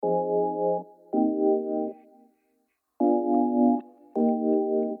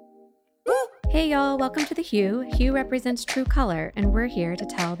Hey y'all, welcome to The Hue. Hue represents true color, and we're here to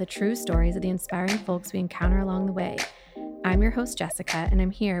tell the true stories of the inspiring folks we encounter along the way. I'm your host, Jessica, and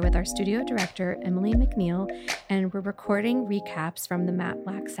I'm here with our studio director, Emily McNeil, and we're recording recaps from the Matte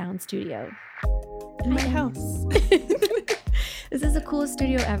Black Sound Studio. In my house. This is the coolest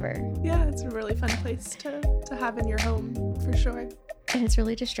studio ever. Yeah, it's a really fun place to have in your home, for sure. And it's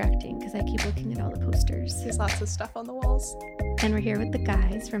really distracting because I keep looking at all the posters. There's lots of stuff on the walls. And we're here with the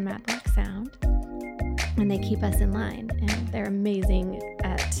guys from Matte Black Sound, and they keep us in line, and they're amazing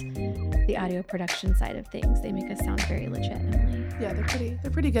at the audio production side of things. They make us sound very legit, Emily. Yeah,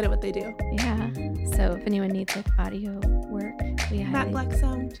 they're pretty good at what they do. Yeah. So if anyone needs like audio work, Matte Black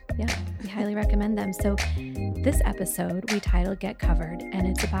Sound. Yeah, we highly recommend them. So this episode we titled Get Covered, and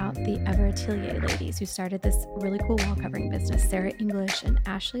it's about the Ever Atelier ladies who started this really cool wall covering business, Sarah English and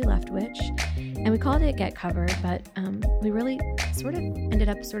Ashley Leftwich. And we called it Get Covered, but we really sort of ended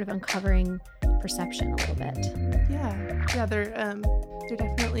up uncovering perception a little bit. Yeah, they're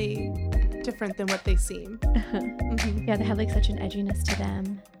definitely different than what they seem. Mm-hmm. Yeah, they have like such an edginess to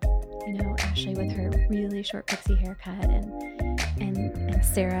them. You know, Ashley with her really short pixie haircut, and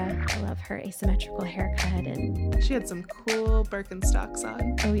Sarah, I love her asymmetrical haircut, and she had some cool Birkenstocks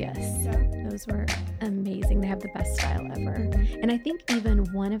on. Oh yes, yeah. Those were amazing. They have the best style ever. Mm-hmm. And I think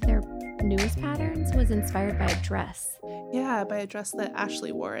even one of their newest patterns was inspired by a dress. Yeah, by a dress that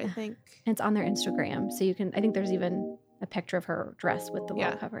Ashley wore, I think. And it's on their Instagram, so you can. I think there's even a picture of her dress with the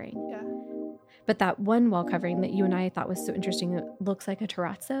wall covering. Yeah. But that one wall covering that you and I thought was so interesting, it looks like a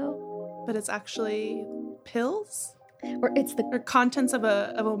terrazzo. But it's actually pills? Or it's the contents of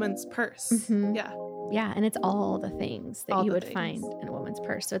a woman's purse. Mm-hmm. Yeah. Yeah, and it's all the things that you would find in a woman's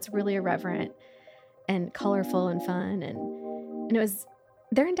purse. So it's really irreverent and colorful and fun. And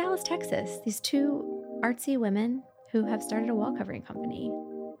they're in Dallas, Texas. These two artsy women who have started a wall covering company.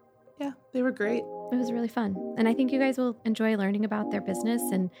 Yeah, they were great. It was really fun. And I think you guys will enjoy learning about their business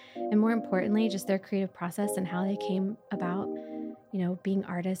and more importantly, just their creative process and how they came about, you know, being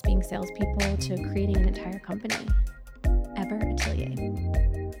artists, being salespeople, to creating an entire company. Ever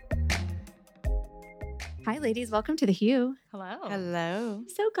Atelier. Hi, ladies. Welcome to The Hue. Hello. Hello.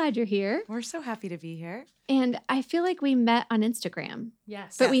 So glad you're here. We're so happy to be here. And I feel like we met on Instagram.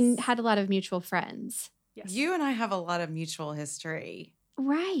 Yes. But we had a lot of mutual friends. Yes. You and I have a lot of mutual history.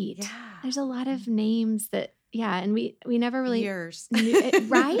 Right. Yeah. There's a lot of names that, and we never really Years. knew it,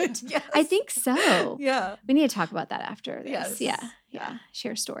 right? Yes. I think so. Yeah. We need to talk about that after this. Yes. Yeah.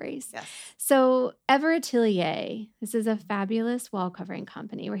 Share stories. Yes. So Ever Atelier, this is a fabulous wall covering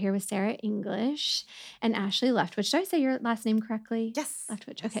company. We're here with Sarah English and Ashley Leftwich. Did I say your last name correctly? Yes.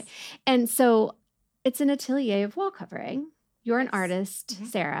 Leftwich. Yes. Okay. And so it's an atelier of wall covering. You're an artist,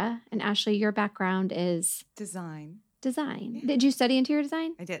 Sarah, and Ashley, your background is Design. Yeah. Did you study interior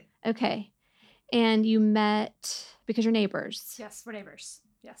design? I did. Okay. And you met because you're neighbors. Yes, we're neighbors.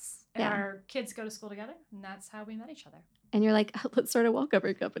 Yes. And our kids go to school together, and that's how we met each other. And you're like, let's start a wall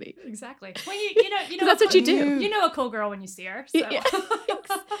covering company. Exactly. Well, you know that's what you do. You know a cool girl when you see her. So. Yeah.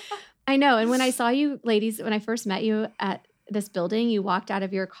 I know. And when I saw you ladies, when I first met you at this building, you walked out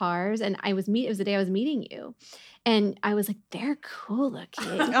of your cars, and it was the day I was meeting you. And I was like, they're cool looking.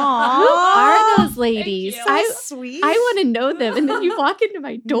 Who are those ladies? Sweet. I want to know them. And then you walk into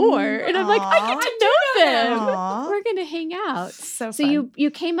my door, and I'm like, I get to know them. Aww. We're going to hang out. So fun. You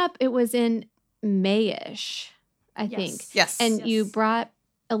came up, it was in May-ish, I think. Yes. And you brought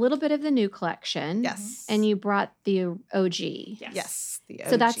a little bit of the new collection. Yes. And you brought the OG. Yes. The OG.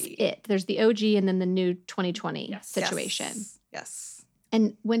 So that's it. There's the OG and then the new 2020 situation. Yes.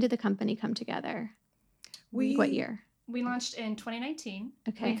 And when did the company come together? What year? We launched in 2019.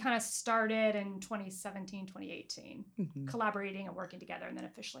 Okay. We kind of started in 2017, 2018, collaborating and working together, and then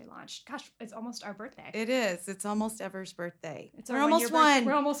officially launched. Gosh, it's almost our birthday. It is. It's almost Ever's birthday. It's We're almost one.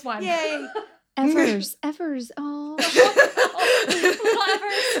 We're almost one. Yay. Evers. Oh. Little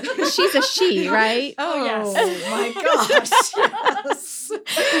Evers. She's a she, right? Oh, yes. My gosh. Yes.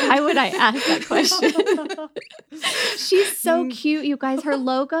 Why would I ask that question? She's so cute, you guys. Her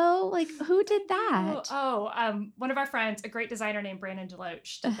logo, like, who did that? One of our friends, a great designer named Brandon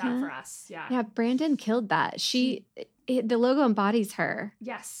Deloach, did that for us. Yeah. Yeah, Brandon killed that. The logo embodies her.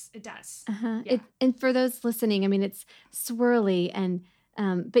 Yes, it does. Yeah. And for those listening, I mean, it's swirly and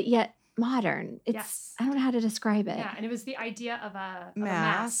but yet modern. I don't know how to describe it. Yeah, and it was the idea of a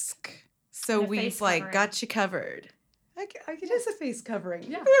mask. So we've got you covered. It is a face covering.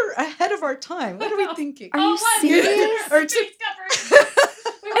 Yeah. We're ahead of our time. What are we thinking? Are you serious? Face covering.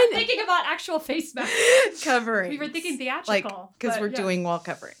 We were thinking about actual face masks. Covering. We were thinking theatrical. Because we're doing wall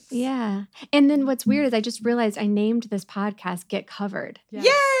coverings. Yeah. And then what's weird is I just realized I named this podcast Get Covered. Yes.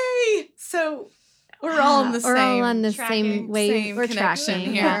 Yay! So we're all in the we're same. all on the tracking, same wave. Same We're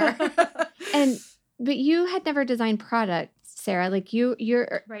connection tracking here. But you had never designed products, Sarah. Like you're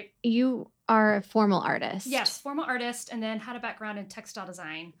Right. You are a formal artist. Yes, formal artist, and then had a background in textile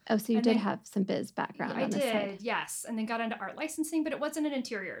design. Oh, so you And did then- have some biz background I on this side. did, yes, and then got into art licensing, but it wasn't in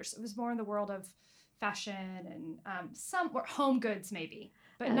interiors. It was more in the world of fashion and some or home goods, maybe,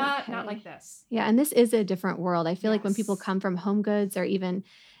 but not Okay. like this. Yeah, and this is a different world. I feel like when people Yes. come from home goods or even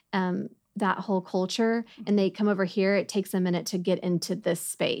that whole culture and they come over here, it takes a minute to get into this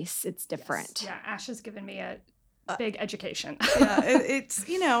space. It's different. Yes. Yeah, Ash has given me a big education. Yeah, it's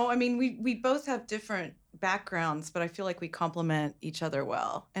I mean, we both have different backgrounds, but I feel like we complement each other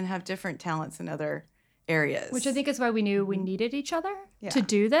well and have different talents in other areas. Which I think is why we knew we needed each other Yeah. to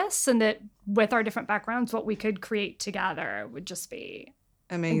do this, and that with our different backgrounds, what we could create together would just be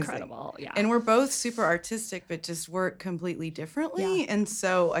amazing. incredible. Yeah. And we're both super artistic, but just work completely differently. And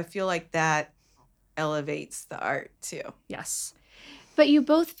so I feel like that elevates the art too. Yes. But you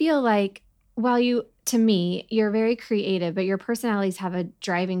both feel like, while to me, you're very creative, but your personalities have a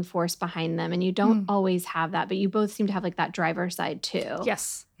driving force behind them, and you don't always have that, but you both seem to have like that driver side too.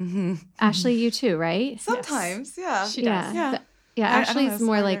 Yes. Mm-hmm. Ashley, you too, right? Sometimes, yeah. She does. Yeah. Yeah. Yeah, I don't know, Ashley's it's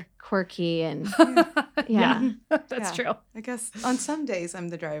more harder. like quirky and Yeah. That's Yeah. true. I guess on some days I'm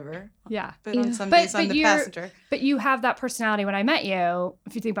the driver, Yeah. but Yeah. on some But- days I'm but the you're- passenger. But you have that personality. When I met you,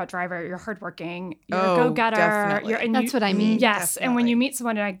 if you think about driver, you're hardworking, you're Oh, a go-getter. definitely. That's what I mean. Yes. And when Definitely. you meet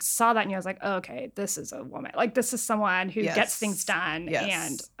someone, and I saw that and I was like, oh, okay, this is a woman. Like, this is someone who Yes. gets things done.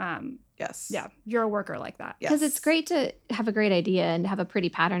 Yes. And Yes. yeah, you're a worker like that. because Yes. it's great to have a great idea and have a pretty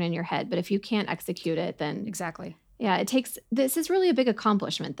pattern in your head, but if you can't execute it, then Exactly. yeah, this is really a big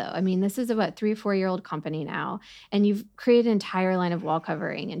accomplishment though. I mean, this is a 3 or 4 year old company now, and you've created an entire line of wall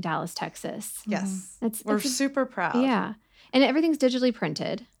covering in Dallas, Texas. Yes. It's We're a- super proud. Yeah. And everything's digitally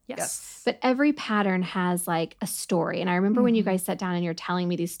printed, Yes. Yes. but every pattern has like a story. And I remember when you guys sat down and you're telling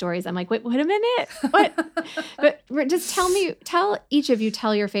me these stories, I'm like, wait a minute. What? But just tell each of you,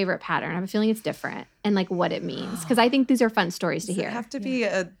 tell your favorite pattern. I have a feeling it's different and like what it means. Because I think these are fun stories to Does it hear. have to be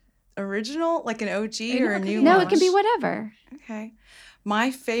a original, like an OG or a new No, one? it can be whatever. Okay.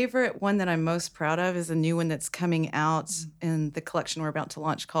 My favorite one that I'm most proud of is a new one that's coming out in the collection we're about to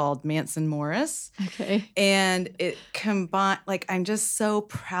launch called Manson Morris. Okay. And it combined, like, I'm just so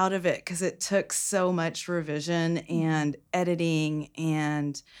proud of it because it took so much revision and editing,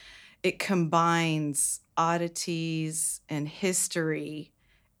 and it combines oddities and history.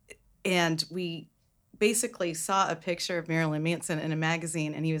 And we basically saw a picture of Marilyn Manson in a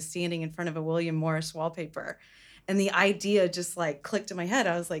magazine, and he was standing in front of a William Morris wallpaper. And the idea just like clicked in my head.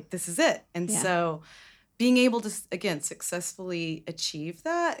 I was like, this is it. And Yeah. so being able to, again, successfully achieve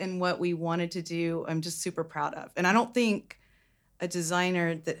that and what we wanted to do, I'm just super proud of. And I don't think a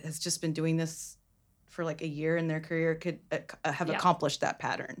designer that has just been doing this for like a year in their career could have Yeah. accomplished that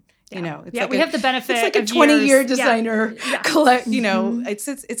pattern. Yeah. You know, it's Yeah, like we have the benefit it's like a of 20-year years. designer Yeah. collect. You know, Mhm.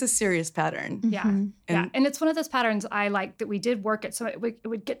 it's a serious pattern. Yeah. Mhm. Yeah. And- And it's one of those patterns I like that we did work it so it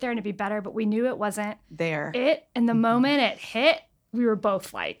would get there and it'd be better, but we knew it wasn't There, it. And the moment it hit, we were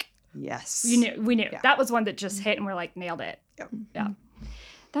both like, yes, we knew. Yeah. That was one that just hit and we're like, nailed it. Yeah.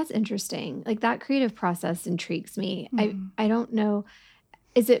 That's interesting. Like that creative process intrigues me. Mhm. I don't know.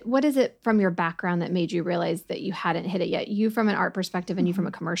 What is it from your background that made you realize that you hadn't hit it yet? You from an art perspective and you from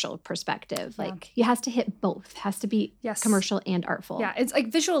a commercial perspective. Yeah. Like it has to hit both. It has to be Yes. commercial and artful. Yeah, it's like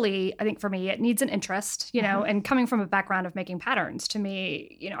visually, I think for me, it needs an interest, you know, and coming from a background of making patterns, to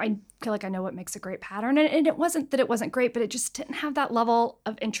me, you know, I feel like I know what makes a great pattern. And it wasn't that it wasn't great, but it just didn't have that level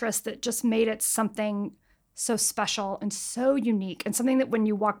of interest that just made it something so special and so unique and something that when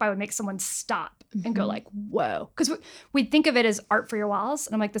you walk by would make someone stop and go like, whoa. Because we think of it as art for your walls.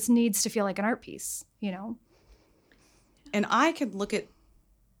 And I'm like, this needs to feel like an art piece, you know? And I could look at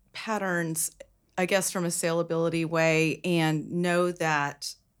patterns, I guess, from a saleability way and know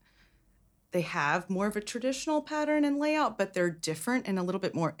that they have more of a traditional pattern and layout, but they're different and a little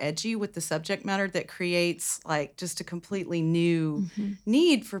bit more edgy with the subject matter that creates like just a completely new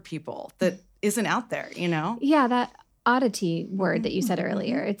need for people that isn't out there, you know? Yeah, that oddity word that you said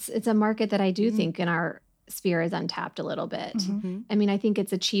earlier. It's a market that I do think in our sphere is untapped a little bit. I mean, I think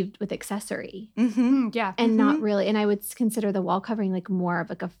it's achieved with accessory Yeah. and not really. And I would consider the wall covering like more of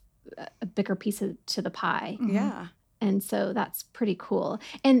like a bigger piece to the pie. Yeah. And so that's pretty cool.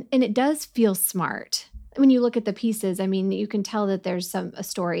 And it does feel smart. When you look at the pieces, I mean, you can tell that there's a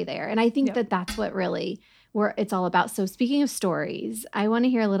story there. And I think Yep. that that's what really where it's all about. So speaking of stories, I want to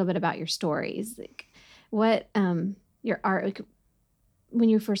hear a little bit about your stories. Like what your art, like, when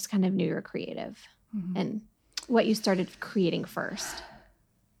you first kind of knew you were creative and what you started creating first.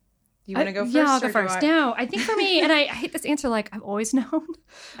 You want to go first? Yeah, I'll go or do first. I? No, I think for me, and I hate this answer, like I've always known,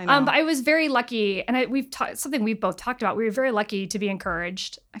 I know. but I was very lucky, and something we've both talked about. We were very lucky to be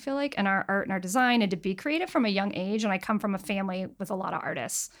encouraged, I feel like, in our art and our design, and to be creative from a young age. And I come from a family with a lot of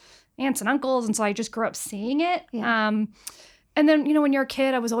artists, aunts and uncles, and so I just grew up seeing it. Yeah. And then, when you're a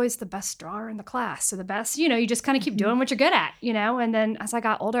kid, I was always the best drawer in the class. So the best, you just kind of keep doing what you're good at, And then as I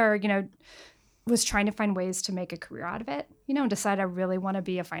got older, was trying to find ways to make a career out of it, and decided I really want to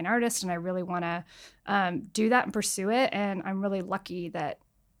be a fine artist and I really want to do that and pursue it. And I'm really lucky that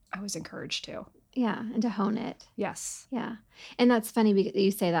I was encouraged to. Yeah. And to hone it. Yes. Yeah. And that's funny because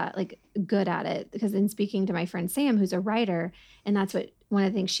you say that, like, good at it, because in speaking to my friend Sam, who's a writer, and that's what one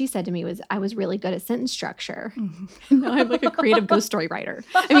of the things she said to me was, I was really good at sentence structure. Now I'm like a creative ghost story writer.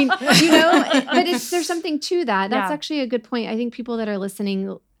 I mean, but there's something to that. That's actually a good point. I think people that are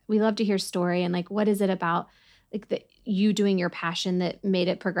listening, we love to hear story, and like, what is it about like you doing your passion that made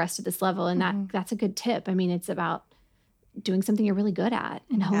it progress to this level? And that's a good tip. I mean, it's about doing something you're really good at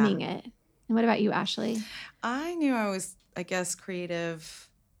and honing it. And what about you, Ashley? I knew I was, I guess, creative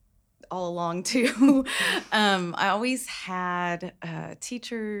all along too. I always had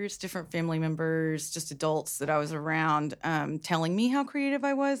teachers, different family members, just adults that I was around telling me how creative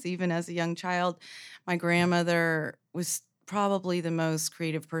I was, even as a young child. My grandmother was probably the most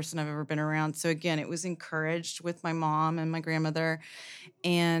creative person I've ever been around. So again, it was encouraged with my mom and my grandmother.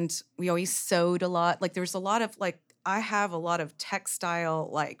 And we always sewed a lot. Like there was a lot of I have a lot of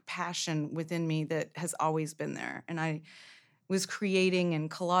textile passion within me that has always been there. And I was creating and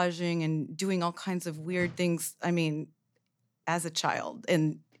collaging and doing all kinds of weird things. I mean, as a child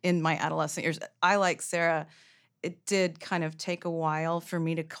and in my adolescent years, I, like Sarah, it did kind of take a while for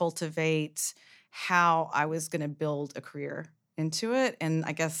me to cultivate how I was going to build a career into it. And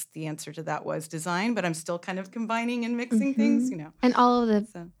I guess the answer to that was design, but I'm still kind of combining and mixing things, And all of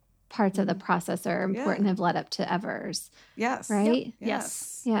the parts of the process are important, have led up to Evers. Yes. Right? Yep.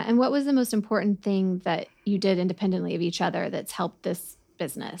 Yes. Yeah. And what was the most important thing that you did independently of each other that's helped this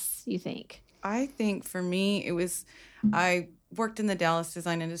business, you think? I think for me, it was, I worked in the Dallas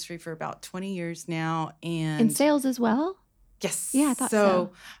design industry for about 20 years now. And in sales as well? Yes. Yeah, I thought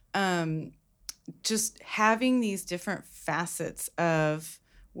so. Just having these different facets of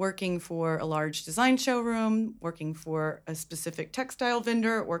working for a large design showroom, working for a specific textile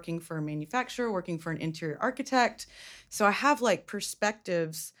vendor, working for a manufacturer, working for an interior architect. So I have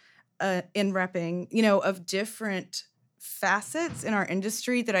perspectives in repping, of different facets in our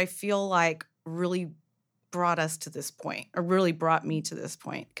industry that I feel like really brought us to this point, or really brought me to this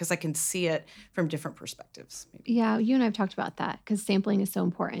point, because I can see it from different perspectives. Maybe. Yeah, you and I have talked about that because sampling is so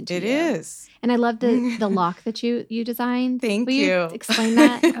important to you. It is. And I love the lock that you designed. Thank Will you. Explain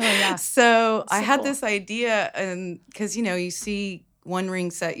that? Oh, yeah. So I had cool. this idea, and because, you see one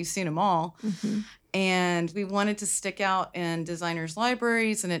ring set, you've seen them all. Mm-hmm. And we wanted to stick out in designers'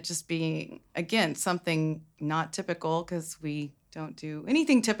 libraries, and it just being, again, something not typical because we don't do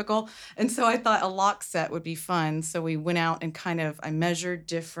anything typical. And so I thought a lock set would be fun. So we went out and I measured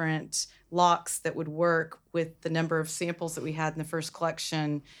different locks that would work with the number of samples that we had in the first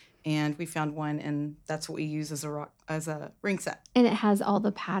collection. And we found one, and that's what we use as a ring set. And it has all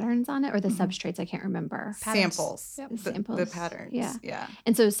the patterns on it, or the substrates? I can't remember. Patterns. Samples. Yep. The patterns. Yeah.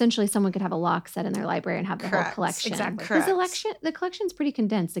 And so essentially someone could have a lock set in their library and have the whole collection. Exactly. Because the collection's pretty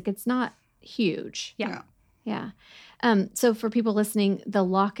condensed. It's not huge. Yeah. Yeah. So for people listening, the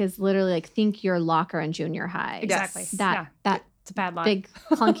lock is literally think your locker in junior high. Exactly. That it's a bad lock. big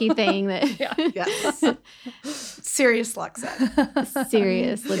clunky thing that Yes. Serious lock set.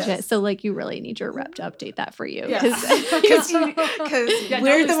 serious, legit. Yes. So you really need your rep to update that for you. Because Yeah,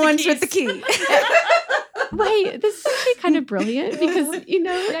 we're don't the lose ones the with the keys. key. Wait, this is actually kind of brilliant because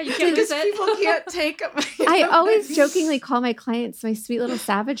Yeah, you can't lose Because it. people can't take them. I always jokingly call my clients my sweet little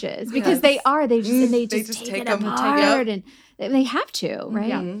savages because they are. They just take it apart and they have to, right?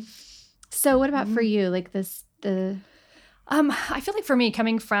 Yeah. So what about for you? I feel like for me,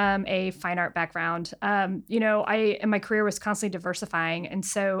 coming from a fine art background, I in my career was constantly diversifying. And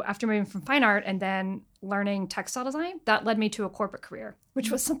so after moving from fine art and then learning textile design, that led me to a corporate career, which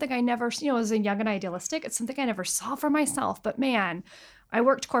was something I never, as a young and idealistic, it's something I never saw for myself. But man, I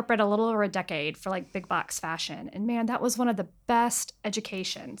worked corporate a little over a decade for big box fashion. And man, that was one of the best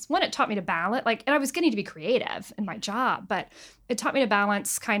educations. One, it taught me to balance, and I was getting to be creative in my job, but it taught me to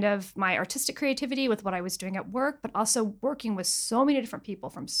balance kind of my artistic creativity with what I was doing at work, but also working with so many different people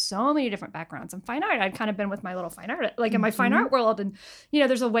from so many different backgrounds. And fine art, I'd kind of been with my little fine art, in my fine art world. And,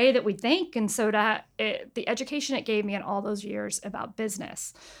 there's a way that we think. And so the education it gave me in all those years about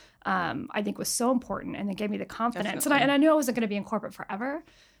business, I think was so important, and it gave me the confidence. And I knew I wasn't going to be in corporate forever,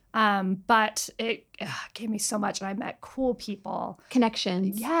 But it gave me so much, and I met cool people.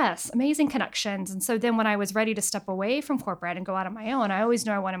 Connections. Yes, amazing connections. And so then when I was ready to step away from corporate and go out on my own, I always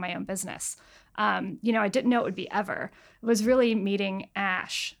knew I wanted my own business. I didn't know it would be Ever. It was really meeting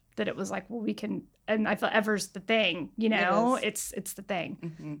Ash that it was like, well, we can, and I felt Ever's the thing, it's the thing.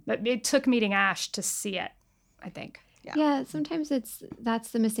 Mm-hmm. But it took meeting Ash to see it, I think. Yeah, sometimes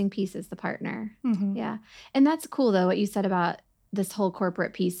that's the missing piece is the partner. Mm-hmm. Yeah. And that's cool, though, what you said about this whole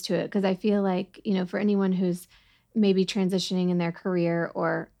corporate piece to it, because I feel like, for anyone who's maybe transitioning in their career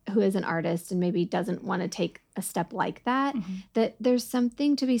or who is an artist and maybe doesn't want to take a step like that, mm-hmm. that there's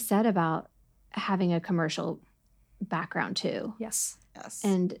something to be said about having a commercial background too. Yes.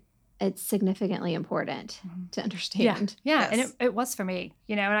 And it's significantly important to understand. Yeah. Yes. And it was for me,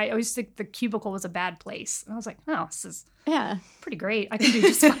 and I always think the cubicle was a bad place. And I was like, oh, this is pretty great. I can do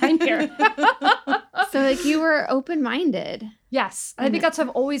just fine here. So like you were open-minded. Yes. And I think that's what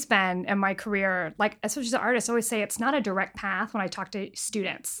I've always been in my career. Like, especially as an artist, I always say it's not a direct path when I talk to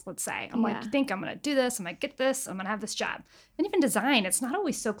students, let's say. I'm like, you think I'm going to do this, I'm going to get this, I'm going to have this job. And even design, it's not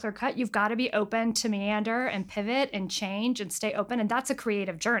always so clear cut. You've got to be open to meander and pivot and change and stay open. And that's a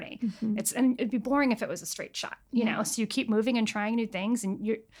creative journey. Mm-hmm. And it'd be boring if it was a straight shot, So you keep moving and trying new things,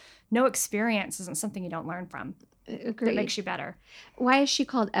 and no experience isn't something you don't learn from. Agreed. That makes you better. Why is she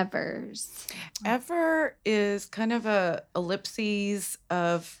called Evers? Ever is kind of a ellipses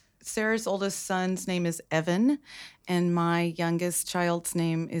of Sarah's oldest son's name is Evan, and my youngest child's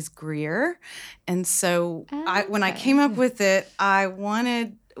name is Greer. And so when I came up with it, I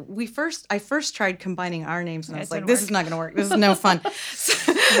first tried combining our names, and I was like, this is not going to work. This is no fun.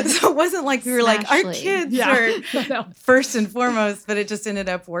 So it wasn't like we were like, our kids are first and foremost, but it just ended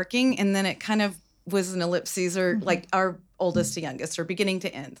up working. And then it kind of was an ellipses, or like our oldest to youngest, or beginning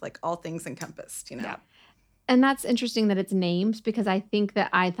to end, like all things encompassed, Yeah. And that's interesting that it's named, because I think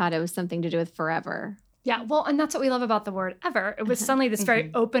that I thought it was something to do with forever. Yeah, well, and that's what we love about the word ever. It was suddenly this very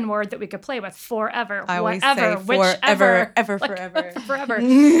open word that we could play with. Forever, I always whatever, say whichever, ever, like, forever. Forever.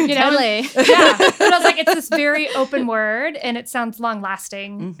 Totally. Yeah. But I was like, it's this very open word, and it sounds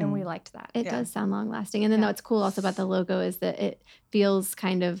long-lasting, and we liked that. It does sound long-lasting. And then what's cool also about the logo is that it feels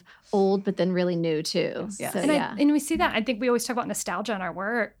kind of old, but then really new, too. Yes. So, and we see that. I think we always talk about nostalgia in our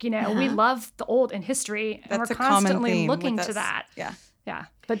work. We love the old and history, and That's we're a common constantly theme looking with to us. that. Yeah. Yeah,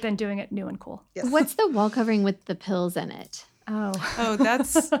 but then doing it new and cool. Yes. What's the wall covering with the pills in it? Oh,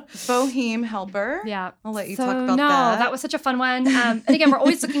 that's Boheme Helper. Yeah. I'll let you so, talk about no, that. that was such a fun one. And again, we're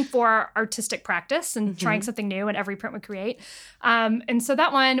always looking for artistic practice and trying something new in every print we create. And so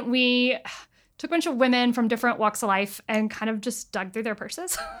that one, we took a bunch of women from different walks of life and kind of just dug through their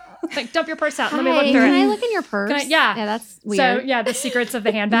purses. Like, dump your purse out. Let me look through Can it. I look in your purse? Yeah. Yeah, that's weird. So, the secrets of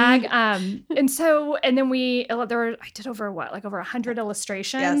the handbag. And then I did over 100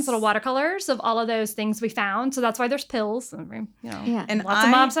 illustrations, little watercolors of all of those things we found. So that's why there's pills. And lots of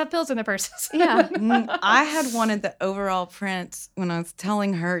moms have pills in their purses. Yeah. I had wanted the overall print when I was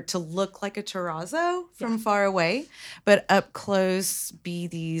telling her to look like a terrazzo from far away, but up close be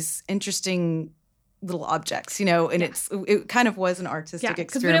these interesting little objects, and it kind of was an artistic experiment.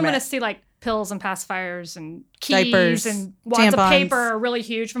 Because we didn't want to see like pills and pacifiers and keys diapers and wads tampons. of paper are really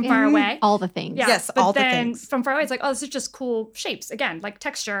huge from far away. All the things. Yeah, yes, but all the then things. from far away, it's like, oh, this is just cool shapes. Again, like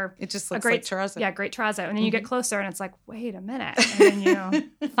texture. It just looks great like terrazzo. Yeah, great terrazzo. And then you get closer and it's like, wait a minute. And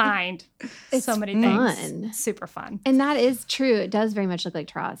then find so many fun. things. Super fun. And that is true. It does very much look like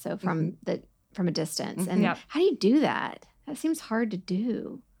terrazzo from a distance. And how do you do that? That seems hard to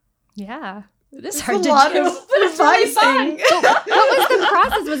do. Yeah. This is a hard to lot do. of revising. What was the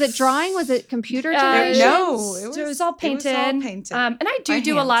process? Was it drawing? Was it computer generation? No, it was all painted. And I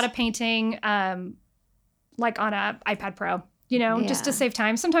do a lot of painting, like on a iPad Pro, just to save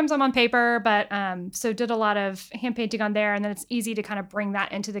time. Sometimes I'm on paper, but so did a lot of hand painting on there. And then it's easy to kind of bring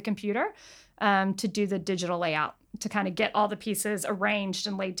that into the computer to do the digital layout, to kind of get all the pieces arranged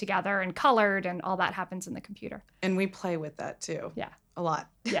and laid together and colored, and all that happens in the computer. And we play with that too. Yeah. A lot.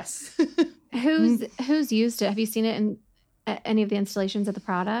 Yes. Who's used it? Have you seen it in any of the installations of the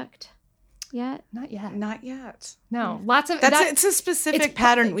product yet? Not yet. Not yet. No. Lots of it's a specific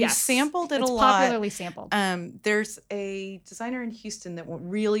pattern. We sampled it a lot. It's popularly sampled. There's a designer in Houston that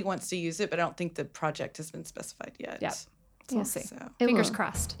really wants to use it, but I don't think the project has been specified yet. Yeah. So we'll see. So. Fingers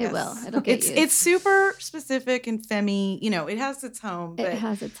crossed. It will. It'll get used. It's super specific and femmy. It has its home. But, it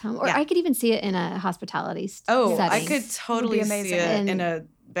has its home. Or I could even see it in a hospitality setting. I could totally see it in a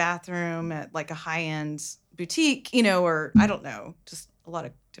bathroom at like a high-end boutique, or I don't know, just a lot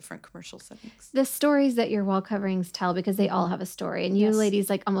of different commercial settings. The stories that your wall coverings tell, because they all have a story, and you Yes. ladies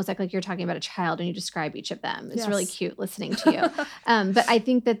like almost act like you're talking about a child when you describe each of them. It's Yes. really cute listening to you. But I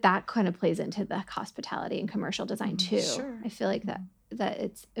think that kind of plays into the hospitality and commercial design too. Sure. I feel like that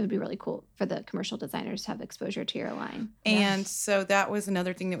it would be really cool for the commercial designers to have exposure to your line. And so that was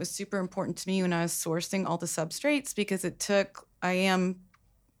another thing that was super important to me when I was sourcing all the substrates, because I am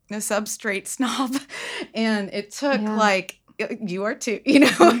a substrate snob, and it took you are too,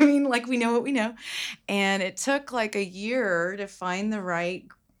 I mean, like, we know what we know. And it took like a year to find the right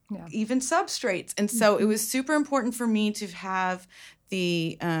even substrates. And so it was super important for me to have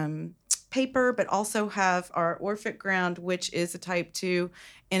the paper, but also have our Orphic ground, which is a type 2,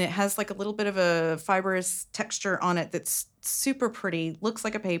 and it has like a little bit of a fibrous texture on it that's super pretty, looks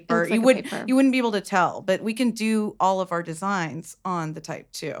like a paper. You wouldn't be able to tell, but we can do all of our designs on the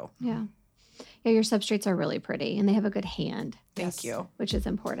type 2. Yeah, your substrates are really pretty, and they have a good hand. Thank you. Which is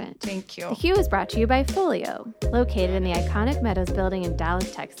important. Thank you. The Hue is brought to you by Folio, located in the iconic Meadows building in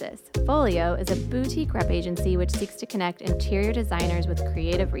Dallas, Texas. Folio is a boutique rep agency which seeks to connect interior designers with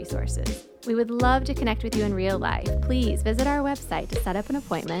creative resources. We would love to connect with you in real life. Please visit our website to set up an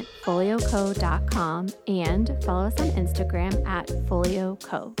appointment, folioco.com, and follow us on Instagram at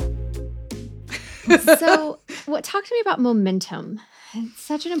folioco. So, talk to me about momentum. It's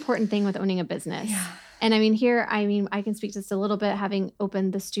such an important thing with owning a business. Yeah. And I can speak just a little bit, having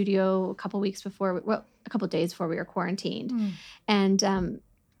opened the studio a couple days before we were quarantined. And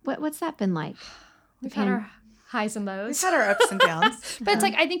what's that been like? We've had our highs and lows. We've had our ups and downs. But it's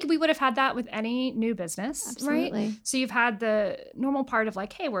like, I think we would have had that with any new business, Absolutely. right? So you've had the normal part of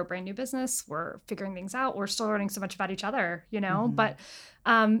like, hey, we're a brand new business. We're figuring things out. We're still learning so much about each other, But,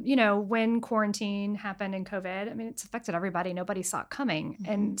 when quarantine happened and COVID, I mean, it's affected everybody. Nobody saw it coming.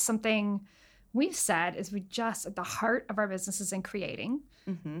 Mm-hmm. And something we've said is we just, at the heart of our business is in creating.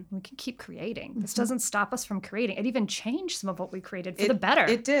 Mm-hmm. We can keep creating. This doesn't stop us from creating. It even changed some of what we created for the better.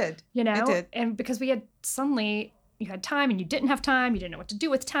 It did. It did. And because we had suddenly, you had time and you didn't have time. You didn't know what to do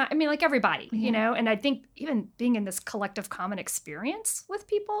with time. I mean, like everybody, And I think even being in this collective common experience with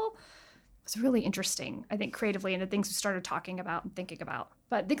people was really interesting, I think, creatively, and the things we started talking about and thinking about.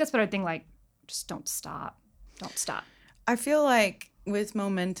 But I think that's what I think, like, just don't stop. Don't stop. I feel like with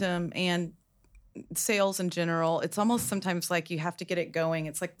momentum and sales in general, it's almost sometimes like you have to get it going.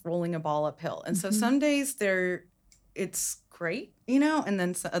 It's like rolling a ball uphill. And so some days it's great, and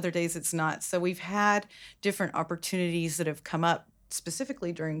then other days it's not. So we've had different opportunities that have come up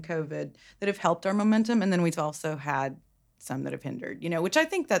specifically during COVID that have helped our momentum. And then we've also had some that have hindered, which I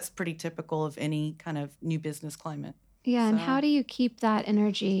think that's pretty typical of any kind of new business climate. Yeah. And how do you keep that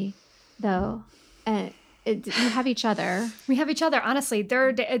energy though? You have each other. We have each other. Honestly,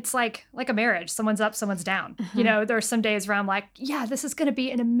 it's like a marriage. Someone's up, someone's down. There are some days where I'm like, yeah, this is going to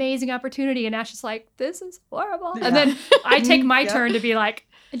be an amazing opportunity. And Ash is like, this is horrible. Yeah. And then I take my turn to be like,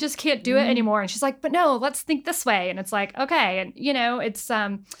 I just can't do it anymore. And she's like, but no, let's think this way. And it's like, okay. And, it's,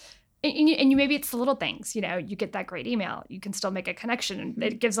 and maybe it's the little things, you get that great email. You can still make a connection. And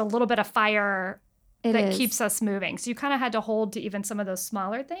it gives a little bit of fire that keeps us moving. So you kind of had to hold to even some of those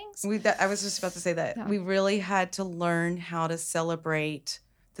smaller things. I was just about to say that. Yeah. We really had to learn how to celebrate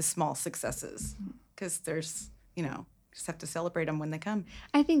the small successes, because there's, just have to celebrate them when they come.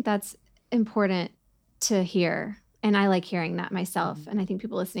 I think that's important to hear. And I like hearing that myself. And I think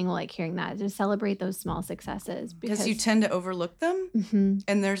people listening will like hearing that, to celebrate those small successes. Because you tend to overlook them.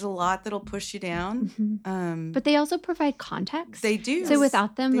 And there's a lot that'll push you down. But they also provide context. They do. So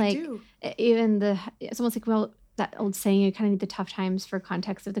without them, it's almost like, well, that old saying, you kind of need the tough times for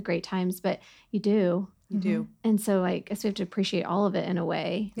context of the great times, but you do. You do. And so I guess we have to appreciate all of it in a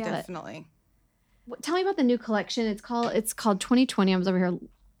way. Yeah. Definitely. Tell me about the new collection. It's called 2020. I was over here,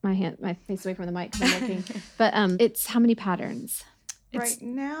 my face away from the mic because I'm looking. But it's how many patterns? Right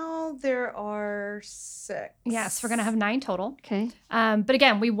now there are 6. Yes, we're going to have 9 total. Okay. But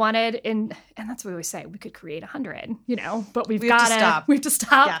again, we wanted, and that's what we always say, we could create 100, but we have to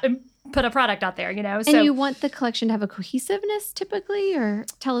stop and put a product out there, So, and you want the collection to have a cohesiveness typically, or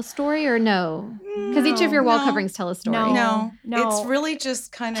tell a story, or no? Because each of your wall coverings tell a story. No. It's really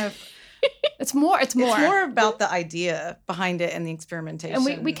just kind of... It's more about the idea behind it and the experimentation.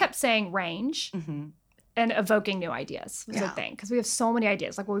 And we kept saying range and evoking new ideas was the thing, because we have so many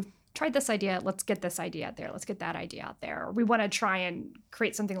ideas. Like, well, we've tried this idea. Let's get this idea out there. Let's get that idea out there. Or we want to try and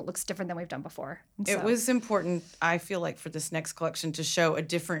create something that looks different than we've done before. It was important, I feel like, for this next collection to show a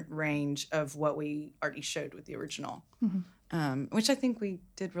different range of what we already showed with the original. Which I think we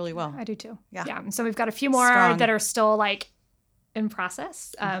did really well. I do too. Yeah. And so we've got a few more that are still like in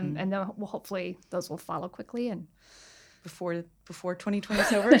process, and then hopefully those will follow quickly, and before 2020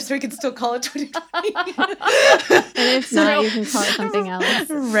 is over, so we can still call it 2020. And if not, you can call it something else.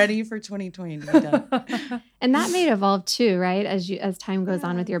 Ready for 2020 to be done. And that may evolve too, right? As time goes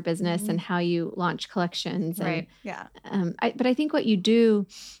on with your business and how you launch collections. And, Right. Yeah. but I think what you do,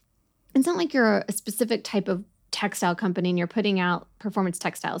 it's not like you're a specific type of textile company and you're putting out performance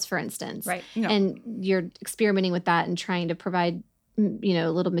textiles, for instance. Right. No. And you're experimenting with that and trying to provide,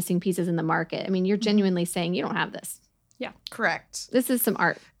 little missing pieces in the market. I mean, you're genuinely saying you don't have this. Yeah. Correct. This is some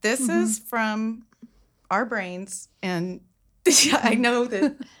art. This is from our brains, and I know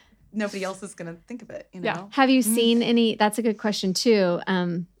that nobody else is going to think of it. Yeah. Have you seen any? That's a good question too.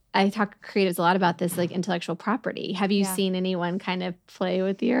 I talk to creatives a lot about this, like intellectual property. Have you seen anyone kind of play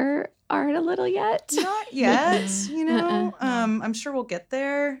with your art a little yet? Not yet. I'm sure we'll get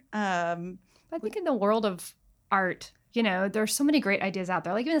there. I think in the world of art, there's so many great ideas out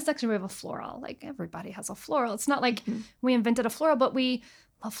there. Like even in the section we have a floral. Like everybody has a floral. It's not like we invented a floral, but we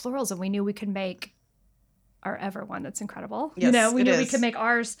love florals and we knew we could make our ever one. That's incredible. Yes, we it knew we is. could make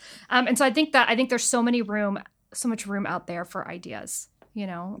ours. And so I think there's so much room out there for ideas.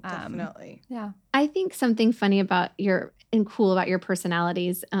 Definitely. Yeah. I think something funny about and cool about your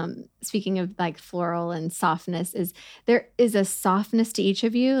personalities, speaking of like floral and softness, is there is a softness to each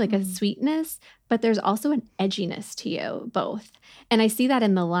of you, like a sweetness, but there's also an edginess to you both. And I see that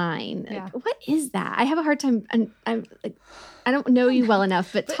in the line. Yeah. Like, what is that? I have a hard time. I'm like, I don't know you well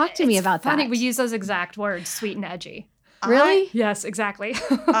enough, but talk to me about Funny, that. we use those exact words, sweet and edgy. Really? Yes, exactly.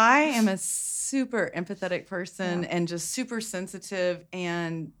 I am a super empathetic person and just super sensitive,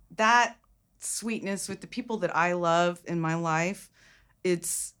 and that sweetness with the people that I love in my life,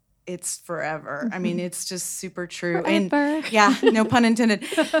 it's forever. I mean, it's just super true. Forever. And yeah, no pun intended.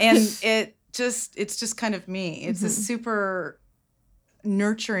 And it's just kind of me. It's a super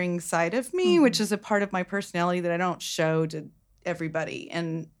nurturing side of me, which is a part of my personality that I don't show to everybody.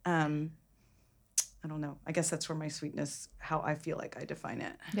 And I don't know. I guess that's where my sweetness, how I feel like I define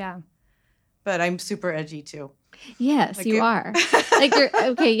it. Yeah. But I'm super edgy too. Yes, Like you it- are. Like you're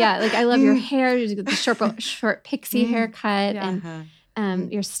okay. Yeah. Like I love your hair. You got the short pixie haircut, Yeah.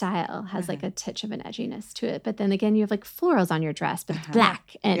 and your style has like a touch of an edginess to it. But then again, you have like florals on your dress, but it's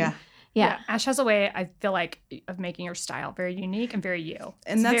black and yeah. Ash has a way, I feel like, of making your style very unique and very you.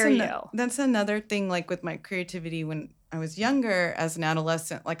 And It's that's very you. that's another thing, like with my creativity when I was younger as an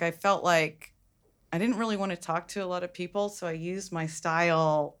adolescent, like I felt like I didn't really want to talk to a lot of people, so I used my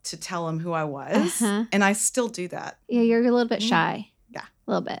style to tell them who I was. And I still do that. Yeah, you're a little bit shy. Yeah. A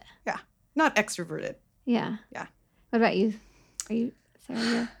little bit. Yeah. Not extroverted. Yeah. Yeah. What about you? Are you,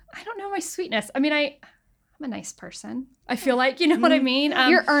 Sarah? I don't know my sweetness. I mean, I'm a nice person. I feel like, you know what I mean?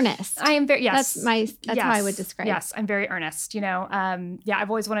 You're earnest. I am very, yes. That's how I would describe it. Yes, I'm very earnest, I've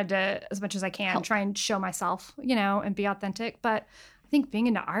always wanted to, as much as I can, try and show myself, and be authentic. But I think being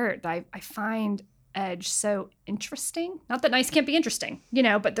into art, I find edge so interesting. Not that nice can't be interesting,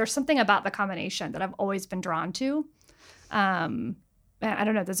 but there's something about the combination that I've always been drawn to. And I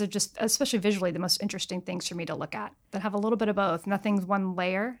don't know, those are just, especially visually, the most interesting things for me to look at that have a little bit of both. Nothing's one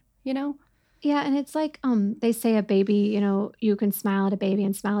layer, Yeah, and it's like they say a baby, you can smile at a baby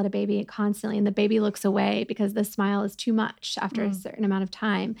and smile at a baby constantly, and the baby looks away because the smile is too much after a certain amount of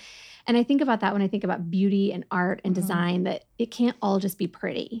time. And I think about that when I think about beauty and art and design, that it can't all just be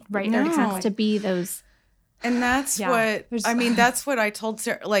pretty. Right. There No. has to be those. And that's Yeah. that's what I told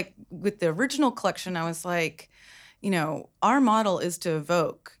Sarah, like with the original collection, I was like, our model is to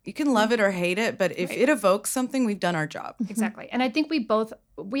evoke. You can love it or hate it, but if it evokes something, we've done our job. Exactly. And I think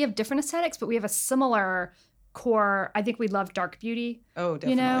we have different aesthetics, but we have a similar core. I think we love dark beauty. Oh,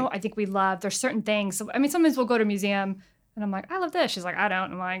 definitely. I think there's certain things. So, I mean, sometimes we'll go to a museum and I'm like, I love this. She's like, I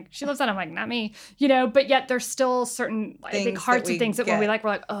don't. I'm like, she loves that. I'm like, not me. But yet there's still certain, I think, hearts and things that when we like,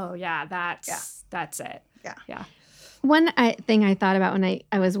 we're like, oh yeah, that's it. Yeah. Yeah. One thing I thought about when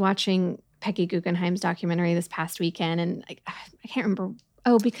I was watching Peggy Guggenheim's documentary this past weekend, and I can't remember.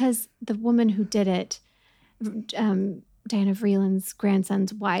 Oh, because the woman who did it, Diana Vreeland's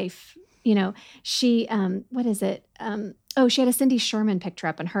grandson's wife, she, what is it? She had a Cindy Sherman picture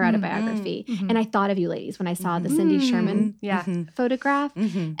up in her autobiography. And I thought of you ladies when I saw the Cindy Sherman photograph.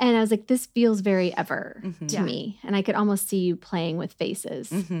 And I was like, this feels very ever to me. And I could almost see you playing with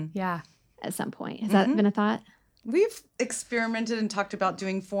faces Yeah. at some point. Has that been a thought? We've experimented and talked about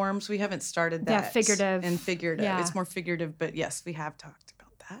doing forms. We haven't started that. Yeah, figurative. And figurative. Yeah. It's more figurative, but yes, we have talked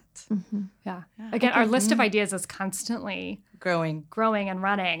about that. Yeah. Again, our list of ideas is constantly Growing. and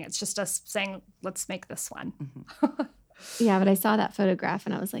running. It's just us saying, let's make this one. Yeah, but I saw that photograph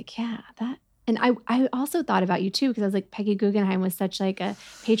and I was like, yeah, that. And I also thought about you too, because I was like, Peggy Guggenheim was such like a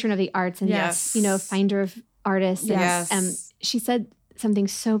patron of the arts and Yes. finder of artists. Yes. And, she said something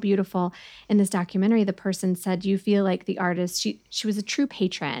so beautiful in this documentary. The person said, you feel like the artist, she was a true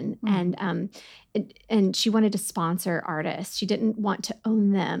patron, and she wanted to sponsor artists. She didn't want to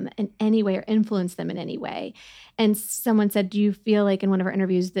own them in any way or influence them in any way. And someone said, do you feel like in one of her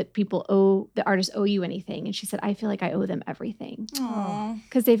interviews that the artists owe you anything? And she said, I feel like I owe them everything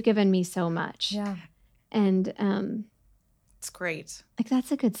because they've given me so much. Yeah. And It's great. like,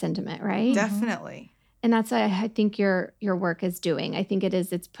 that's a good sentiment, right? Definitely. And that's what I think your work is doing. I think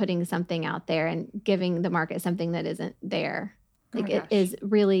it's putting something out there and giving the market something that isn't there. Like it is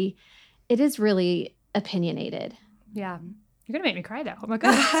really opinionated. Yeah. You're gonna make me cry though. Oh my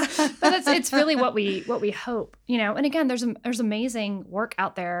god! But it's really what we hope, And again, there's amazing work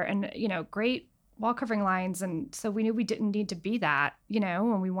out there, and great wall covering lines, and so we knew we didn't need to be that,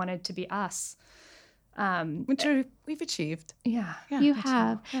 when we wanted to be us. Which we've achieved. Yeah. You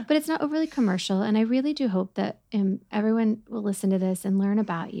have, but it's not overly commercial. And I really do hope that everyone will listen to this and learn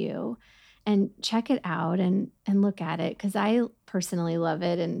about you and check it out and look at it, because I personally love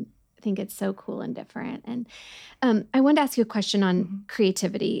it and think it's so cool and different. And I wanted to ask you a question on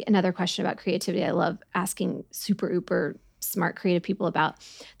creativity, another question about creativity I love asking super uber smart creative people about.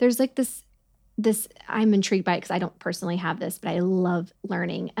 There's like this I'm intrigued by it because I don't personally have this, but I love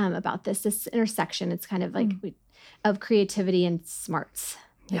learning about this intersection. It's kind of like of creativity and smarts.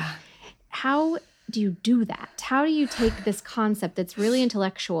 Yeah. How do you do that? How do you take this concept that's really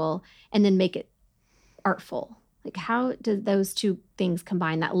intellectual and then make it artful? Like, how do those two things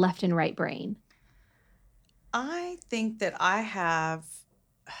combine, that left and right brain? I think that I have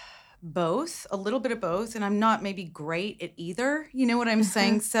both, a little bit of both, and I'm not maybe great at either. You know what I'm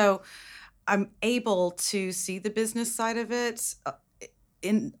saying? So I'm able to see the business side of it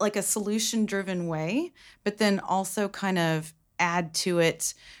in like a solution-driven way, but then also kind of add to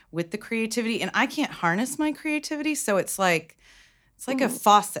it with the creativity. And I can't harness my creativity, so it's like a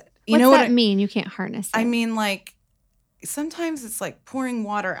faucet. What's that mean? You can't harness it? I mean, like, sometimes it's like pouring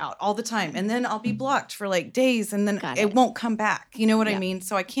water out all the time, and then I'll be blocked for like days, and then it won't come back. You know what I mean?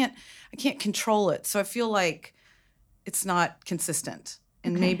 So I can't control it. So I feel like it's not consistent.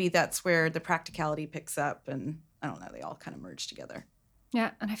 And maybe that's where the practicality picks up, and I don't know, they all kind of merge together.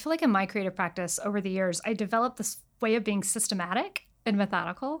 Yeah, and I feel like in my creative practice over the years, I developed this way of being systematic and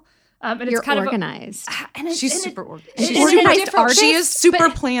methodical. And You're it's kind organized. She's super organized. She's She's organized artist. She is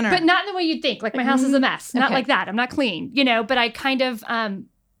super planner. But not in the way you'd think. Like, my house is a mess. Not like that. I'm not clean, but I kind of, I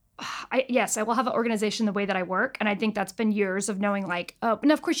will have an organization the way that I work. And I think that's been years of knowing like, oh,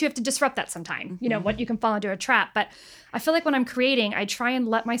 and of course you have to disrupt that sometime, what you can fall into a trap. But I feel like when I'm creating, I try and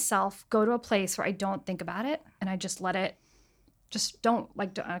let myself go to a place where I don't think about it. And I just let it,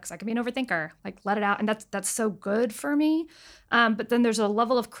 because I can be an overthinker, like let it out. And that's so good for me. But then there's a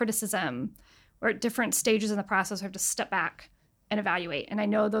level of criticism where at different stages in the process, I have to step back and evaluate. And I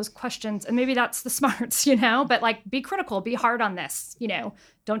know those questions, and maybe that's the smarts, but like, be critical, be hard on this,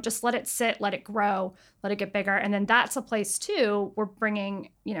 don't just let it sit, let it grow, let it get bigger. And then that's a place too, we're bringing,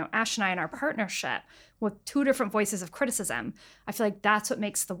 Ash and I in our partnership with two different voices of criticism. I feel like that's what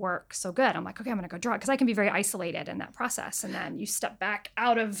makes the work so good. I'm like, okay, I'm going to go draw it, because I can be very isolated in that process. And then you step back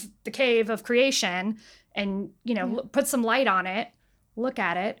out of the cave of creation and, put some light on it, look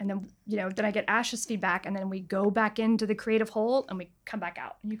at it, and then then I get Ash's feedback, and then we go back into the creative hole and we come back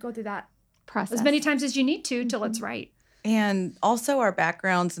out, and you go through that process as many times as you need to till it's right. And also our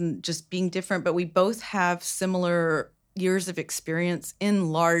backgrounds and just being different, but we both have similar years of experience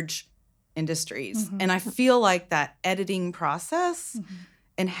in large industries. And I feel like that editing process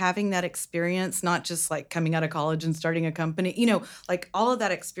and having that experience, not just like coming out of college and starting a company, like all of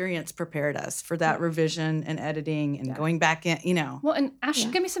that experience prepared us for that revision and editing and going back in, Well, and Ash,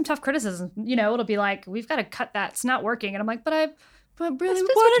 give me some tough criticism. It'll be like, we've got to cut that. It's not working. And I'm like, but I really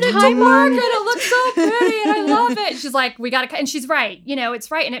wanted it to work, and it looks so pretty, and I love it. She's like, we got to cut. And she's right.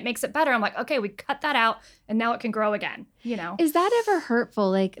 It's right. And it makes it better. I'm like, okay, we cut that out, and now it can grow again, Is that ever hurtful?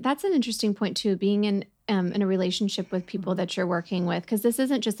 Like, that's an interesting point too, being in a relationship with people that you're working with, because this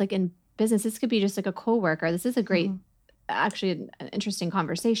isn't just like in business. This could be just like a coworker. This is a great, actually an interesting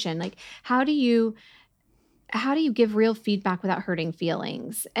conversation. Like, how do you give real feedback without hurting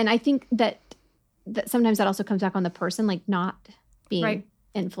feelings? And I think that sometimes that also comes back on the person, like not being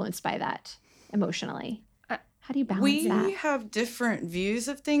influenced by that emotionally. How do you balance that? We have different views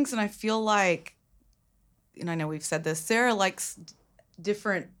of things, and I feel like, and I know we've said this, Sarah likes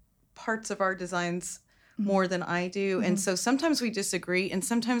different parts of our designs more than I do. And so sometimes we disagree, and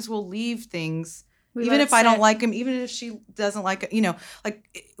sometimes we'll leave things, even if I don't like them, even if she doesn't like it,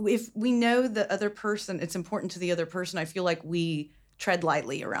 like if we know the other person, it's important to the other person, I feel like we tread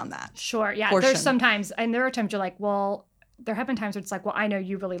lightly around that. Sure. Yeah. portion. There's sometimes, and there are times you're like, well, there have been times where it's like, well, I know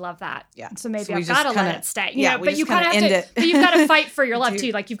you really love that. Yeah. So maybe So we I've just got to kinda- let it stay. yeah, You know, we but just you kind of kinda have end to, it. but you've got to fight for your love Do-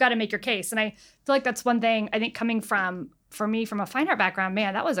 too. Like you've got to make your case. And I feel like that's one thing I think coming for me from a fine art background,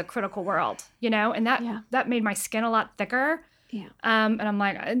 man, that was a critical world, you know, and that made my skin a lot thicker. Yeah. And I'm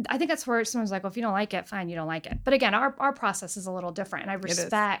like, I think that's where someone's like, well, if you don't like it, fine, you don't like it. But again, our process is a little different, and I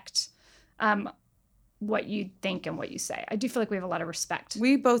respect what you think and what you say. I do feel like we have a lot of respect.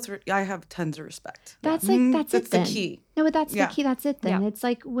 We both, I have tons of respect. That's Yeah. like, that's it That's the then. key. No, but that's Yeah. the key. That's it then. Yeah. It's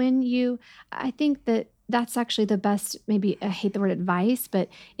like when I think that's actually the best, maybe I hate the word advice, but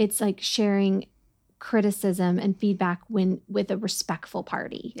it's like sharing criticism and feedback with a respectful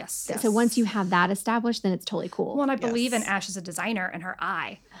party. Yes. So once you have that established, then it's totally cool. Well, and I believe in Yes. Ash as a designer and her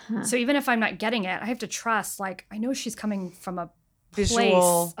eye. Uh-huh. So even if I'm not getting it, I have to trust, like, I know she's coming from a Visual.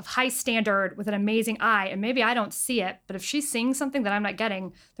 place of high standard with an amazing eye, and maybe I don't see it, but if she's seeing something that I'm not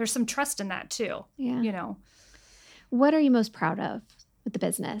getting, there's some trust in that too. Yeah. You know? What are you most proud of with the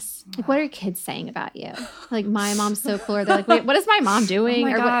business? Like, what are your kids saying about you? Like, my mom's so cool. Or they're like, wait, what is my mom doing? Oh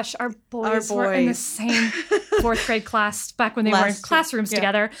my Or what- gosh, our boys were in the same fourth grade class back when they were in Last- classrooms yeah.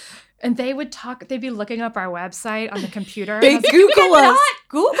 together. And they would talk, they'd be looking up our website on the computer. They and I was like, Google "You us." cannot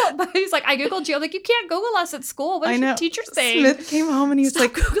Google. But he's like, I Googled you. I'm like, you can't Google us at school. What I did know. your teacher say? Smith came home and he was Stop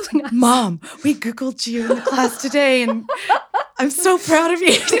like, Googling us. Mom, we Googled you in the class today, and I'm so proud of you.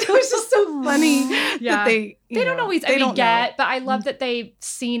 It was just so funny Yeah. that they Don't always, they don't know. but I love that they've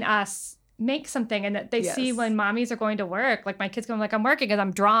seen us make something and that they see Yes. when mommies are going to work. Like my kids go, like, I'm working because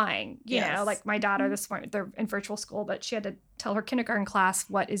I'm drawing. You know, Yes. like my daughter this morning, they're in virtual school, but she had to tell her kindergarten class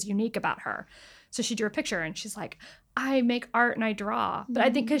what is unique about her. So she drew a picture and she's like, I make art and I draw. But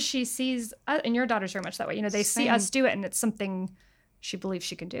I think because she sees, and your daughter's very much that way, you know, they see Same. us do it and it's something she believes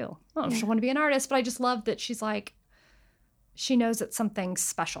she can do. Oh, she want to be an artist, but I just love that she's like, she knows it's something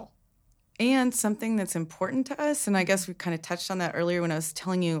special. And something that's important to us, and I guess we kind of touched on that earlier when I was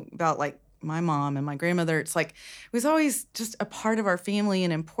telling you about like my mom and my grandmother. It's like it was always just a part of our family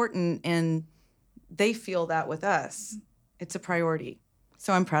and important, and they feel that with us. It's a priority.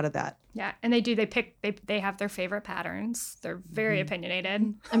 So I'm proud of that. Yeah, and they have their favorite patterns. They're very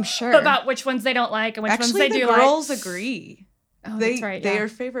opinionated I'm sure. about which ones they don't like and which ones Actually, they the do girls like. agree. Oh, They, that's right. Their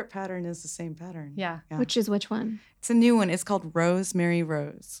favorite pattern is the same pattern. Yeah. Which is which one? It's a new one. It's called Rosemary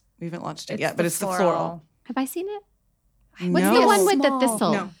Rose. We haven't launched it yet, but it's the floral. Have I seen it? No. What's the one with the Small.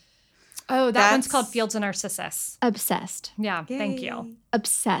 thistle? No. Oh, that one's That's- called Fields and Narcissus. Obsessed. Yeah, thank you. Yay.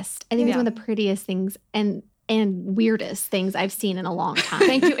 Obsessed. I think it's Yeah. one of the prettiest things and weirdest things I've seen in a long time.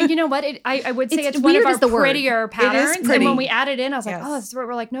 Thank you. And you know what? I would say It's it's one of weird our is the word. prettier patterns. And pretty. when we added in, I was like, Yes. oh, this is where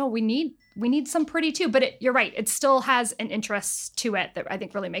we're like, no, we need some pretty too. But you're right. It still has an interest to it that I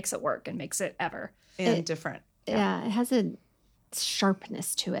think really makes it work and makes it ever. And different. Yeah, it has a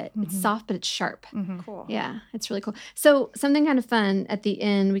sharpness to it. It's soft, but it's sharp. Cool. Yeah, it's really cool. So something kind of fun at the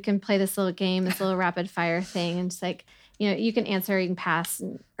end, we can play this little game, this little rapid fire thing. And it's like, you know, you can answer, you can pass,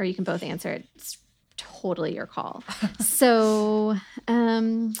 or you can both answer. It's totally your call. So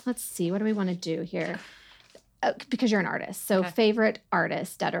let's see. What do we want to do here? Because you're an artist. So Okay. favorite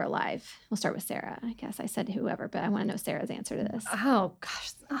artist, dead or alive? We'll start with Sarah. I guess I said whoever, but I want to know Sarah's answer to this. Oh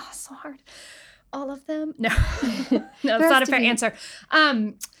gosh, so hard. All of them? No, no, There it's not has a to fair be- answer.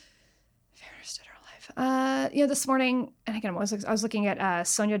 Favorite dead or alive? You know, this morning, and again, I was looking at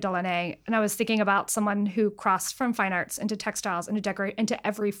Sonia Delaunay, and I was thinking about someone who crossed from fine arts into textiles, into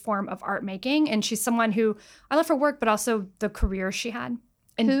every form of art making, and she's someone who I love her work, but also the career she had.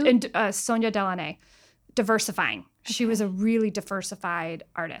 Who? And Sonia Delaunay, diversifying. She was a really diversified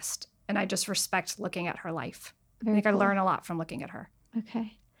artist, and I just respect looking at her life. Very I think I cool. learn a lot from looking at her.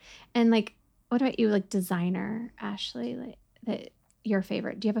 Okay. And like, what about you, like designer, Ashley? Like, your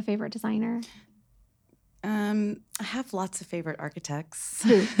favorite? Do you have a favorite designer? I have lots of favorite architects.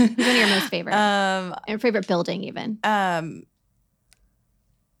 Who? Who's one of your most favorite? Um, Your favorite building, even?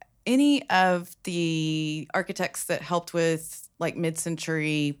 Any of the architects that helped with like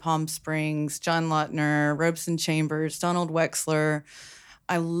mid-century Palm Springs, John Lautner, Robeson Chambers, Donald Wexler.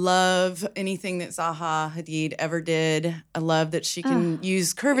 I love anything that Zaha Hadid ever did. I love that she can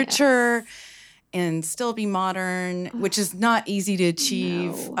use curvature and still be modern, which is not easy to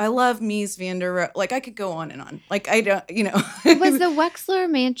achieve. No. I love Mies van der Rohe. Like I could go on and on. Like I don't, you know. Was the Wexler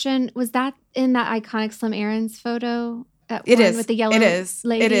mansion, was that in that iconic Slim Aarons photo? That It one is. with the yellow It is.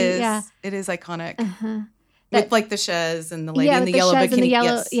 lady? It is. Yeah. It is iconic. Uh-huh. With That- like the chaise and the lady yeah, in with the yellow chaise bikini. and the yellow,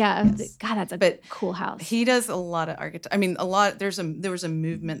 Yes. yeah. Yes. God, that's a But cool house. He does a lot of architecture. I mean, a lot. There was a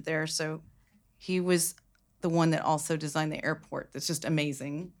movement there. So he was the one that also designed the airport. That's just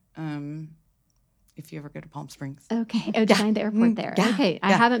amazing. if you ever go to Palm Springs. Okay. Oh, designed the airport there. Yeah. Okay.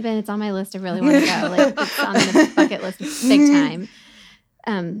 I haven't been. It's on my list. I really want to go. Like, it's on the bucket list big time.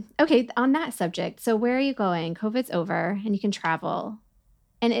 Okay. On that subject. So where are you going? COVID's over and you can travel.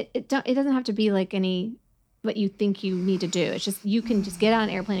 And it doesn't have to be like what you think you need to do. It's just, you can just get on an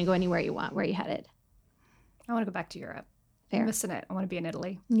airplane and go anywhere you want. Where are you headed? I want to go back to Europe. Fair. I'm missing it. I want to be in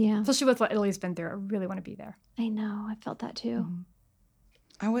Italy. Yeah. Especially with what Italy's been through. I really want to be there. I know. I felt that too. Mm-hmm.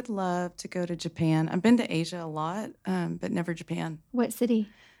 I would love to go to Japan. I've been to Asia a lot, but never Japan. What city?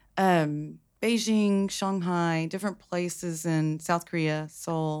 Beijing, Shanghai, different places in South Korea,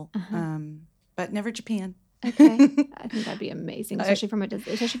 Seoul, but never Japan. Okay. I think that'd be amazing, especially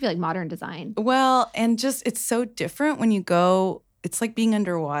especially if you like modern design. Well, and just it's so different when you go. It's like being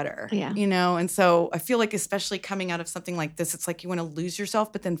underwater, you know? And so I feel like, especially coming out of something like this, it's like you want to lose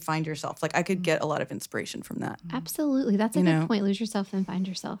yourself, but then find yourself. Like I could get a lot of inspiration from that. Absolutely. That's a good point. Lose yourself, then find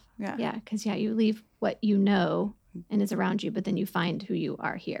yourself. Yeah. Yeah. Because, you leave what you know and is around you, but then you find who you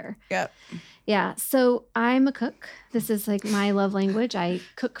are here. Yep. Yeah. So I'm a cook. This is like my love language. I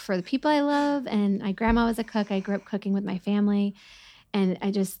cook for the people I love. And my grandma was a cook. I grew up cooking with my family. And I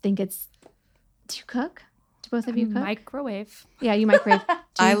just think do you cook? Do both of you cook? Microwave. Yeah, you microwave.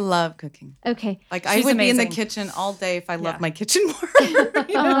 I love cooking. Okay. Like I She's would be in the amazing. kitchen all day if I loved my kitchen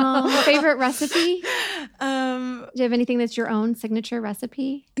more. Favorite recipe? Um, Do you have anything that's your own signature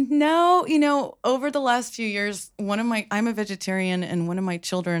recipe? No, over the last few years, I'm a vegetarian and one of my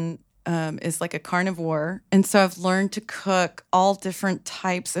children is like a carnivore. And so I've learned to cook all different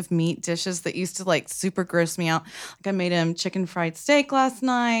types of meat dishes that used to like super gross me out. Like I made him chicken fried steak last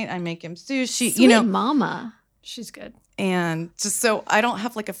night. I make him sushi, Sweet mama. She's good. And just so I don't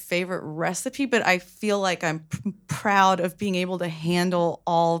have like a favorite recipe, but I feel like I'm proud of being able to handle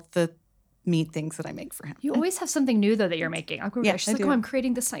all the meat things that I make for him. You always have something new though that you're making. I'll go Yeah, she's I like, do. I'm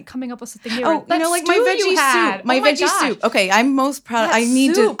creating this night, coming up with something new. Oh, like my veggie soup. My veggie soup. Okay, I'm most proud. That I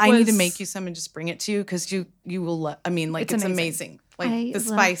need to soup make you some and just bring it to you because you will. It's It's amazing. Like I the love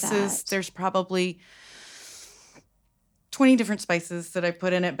spices. that. There's probably 20 different spices that I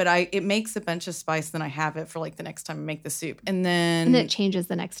put in it, but it makes a bunch of spice. Then I have it for like the next time I make the soup, and then it changes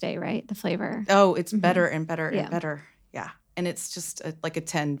the next day, right? The flavor. oh, it's better and better Yeah. and better. Yeah, and it's just like a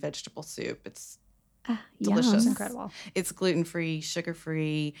 10 vegetable soup. It's Yum. delicious. Incredible. It's gluten-free,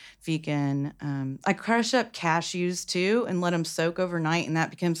 sugar-free, vegan. I crush up cashews too and let them soak overnight, and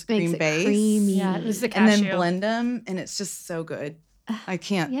that becomes Makes cream it base. creamy. Yeah, this is the And cashew. then blend them, and it's just so good. I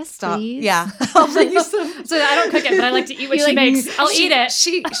can't Yes, stop. please. Yeah, I'll bring you some. So I don't cook it, but I like to eat what You she like- makes. I'll eat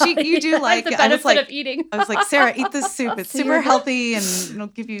it. You do like. the I was benefit like, of eating. I was like, Sarah, eat this soup. It's So super you're- healthy and it'll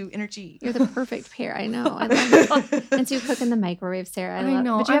give you energy. You're the perfect pair. I know. I love it. And so you cook in the microwave, Sarah. I love,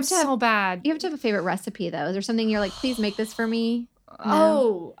 know. But you I'm have to have, so bad. you have to have a favorite recipe, though. Is there something you're like, please make this for me?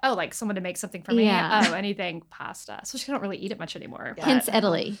 Oh, like someone to make something for me. Yeah. Oh, anything pasta. So she don't really eat it much anymore. Yeah. Hence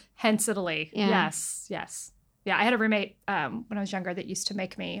Italy. Hence Italy. Yeah. Yes. Yeah, I had a roommate when I was younger that used to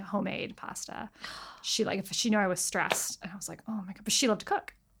make me homemade pasta. If she knew I was stressed, and I was like, oh my god, but she loved to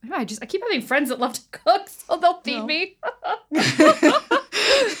cook. I keep having friends that love to cook, so they'll feed me.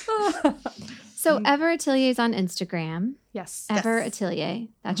 So Ever Atelier is on Instagram. Yes. Ever Atelier.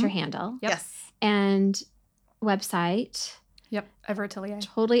 That's your handle. Yep. Yes. And website. Yep. Ever Atelier.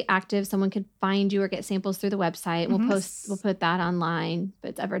 Totally active. Someone could find you or get samples through the website. We'll put that online, but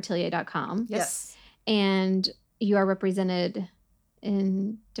it's everatelier.com. Yes. And you are represented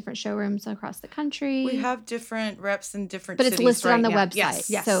in different showrooms across the country. We have different reps in different But it's cities listed on right the now. website.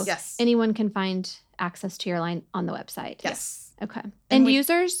 Yes. So yes. anyone can find access to your line on the website. Yes. Okay. And End we-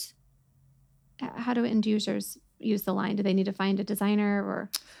 users? How do end users use the line? Do they need to find a designer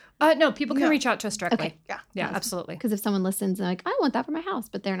or? No, people can No. reach out to us directly. Okay. Yeah. Yeah, Nice. absolutely. Because if someone listens and like, I want that for my house,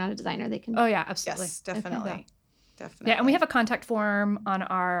 but they're not a designer, they can. Oh yeah, absolutely. Yes, definitely. Okay. Definitely. Yeah, and we have a contact form on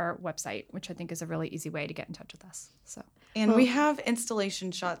our website, which I think is a really easy way to get in touch with us. So And we have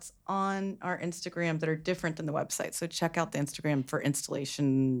installation shots on our Instagram that are different than the website. So check out the Instagram for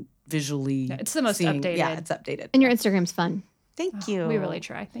installation visually. Yeah, it's the most seeing. updated. Yeah, it's updated. And your Instagram's fun. Thank you. we really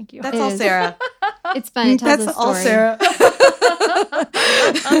try. Thank you. That's It all is. Sarah. It's fun. It tells That's a all story. Sarah.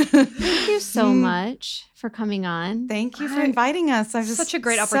 Thank you so much for coming on. Thank you for inviting us. I'm just Such a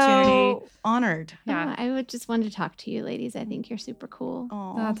great so opportunity. honored. Yeah. Oh, I would just wanted to talk to you, ladies. I think you're super cool.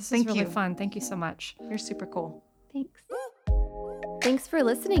 Oh, This is thank really you. fun. Thank you so much. You're super cool. Thanks. Thanks for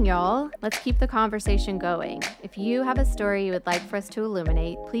listening, y'all. Let's keep the conversation going. If you have a story you would like for us to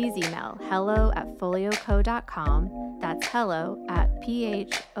illuminate, please email hello@folioco.com. That's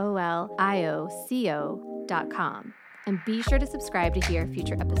hello@PHOLIOCO.com. And be sure to subscribe to hear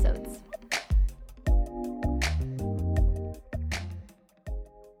future episodes.